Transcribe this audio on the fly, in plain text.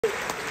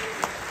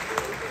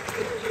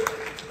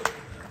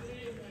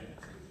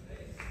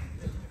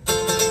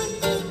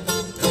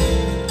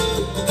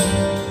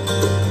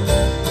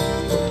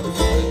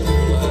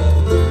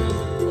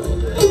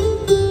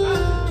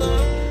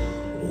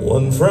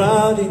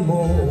Friday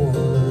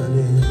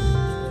morning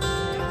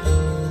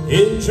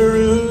in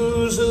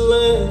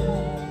Jerusalem.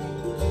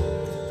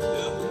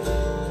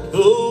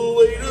 The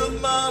weight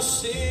of my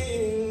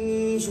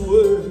sins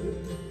were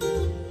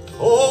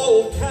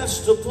all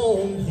cast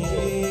upon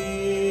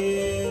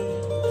him,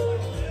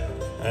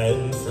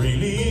 and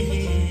freely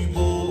he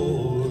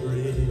bore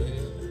it,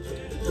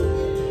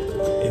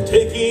 in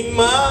taking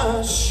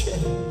my shame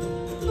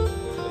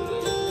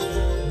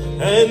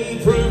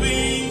and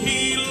proving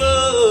he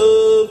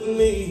loved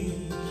me.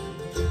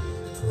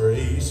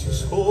 Praise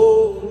his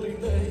holy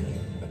name.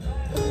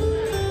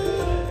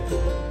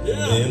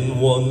 Then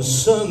one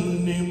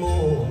Sunday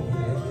morning,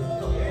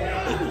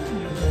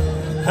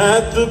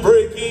 at the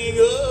breaking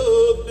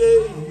of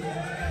day,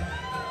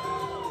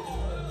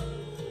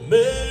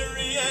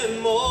 Mary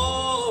and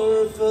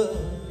Martha,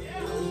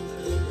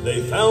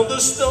 they found the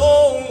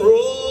stone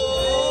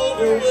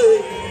rolled away,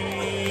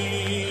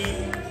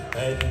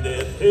 and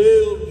death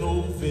held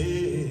no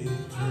victory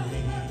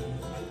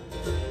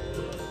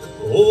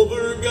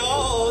over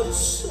God's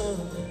Son.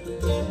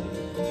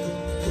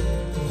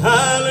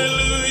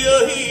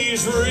 Hallelujah,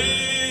 he's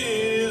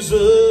risen.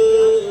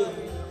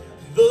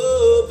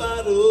 The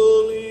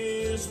battle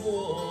is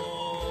won.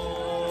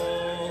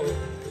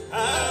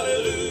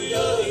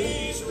 Hallelujah,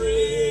 he's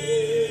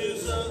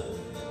risen.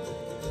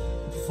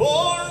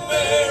 For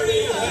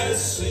Mary has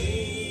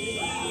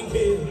seen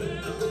him,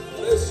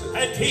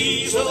 and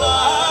he's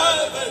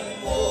alive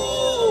and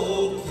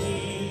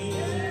walking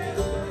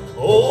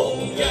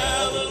on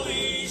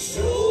Galilee's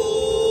shore.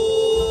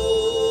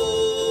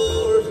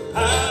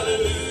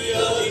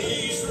 Hallelujah,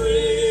 he's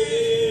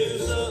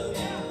risen.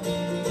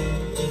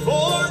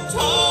 For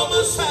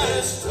Thomas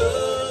has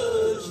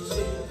touched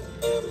him,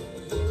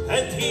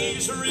 and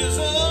he's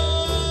risen.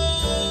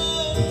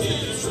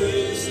 He's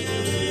risen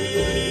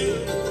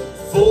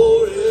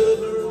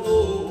forevermore.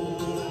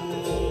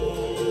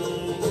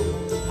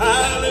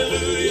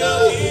 Hallelujah,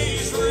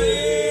 he's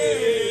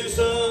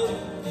risen.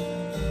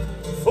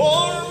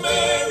 For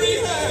Mary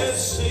has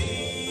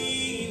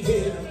seen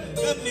him.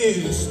 Good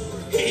news,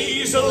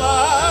 he's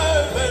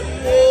alive and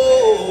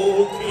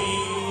walking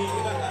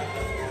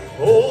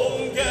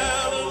on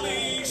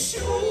Galilee's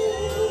shore.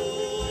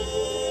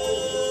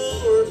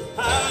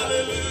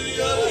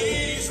 Hallelujah,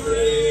 he's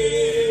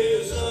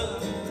risen.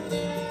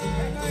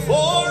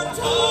 For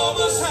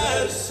Thomas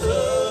has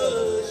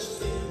touched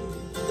him,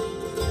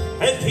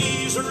 and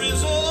he's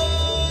risen.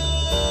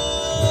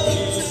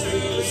 He's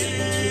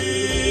risen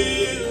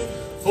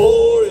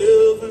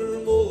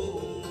forevermore.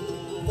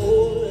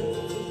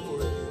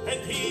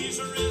 And he's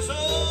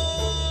risen.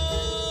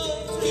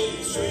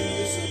 He's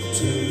risen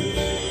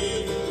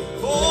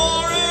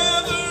forevermore.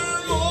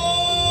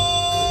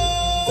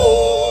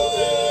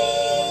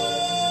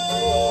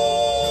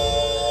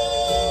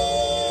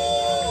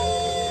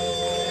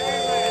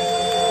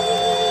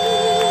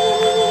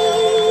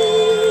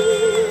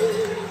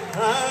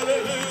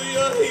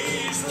 Hallelujah,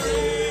 he's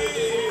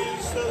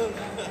risen.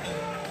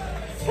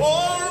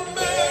 For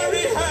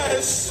Mary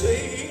has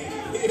seen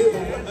him,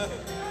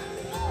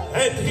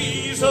 and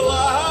he's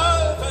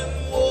alive and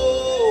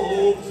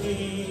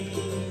walking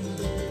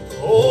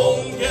on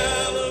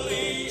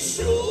Galilee's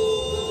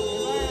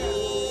shore.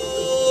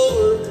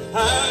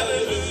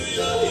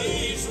 Hallelujah,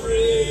 he's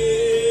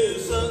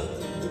risen.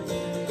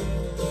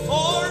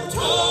 For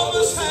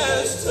Thomas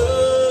has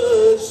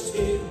touched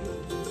him,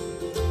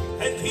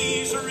 and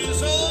he's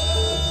risen.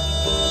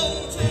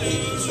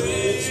 He's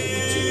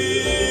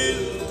risen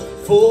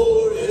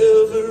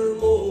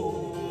forevermore.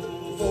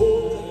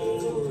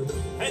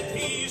 And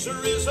he's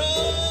risen.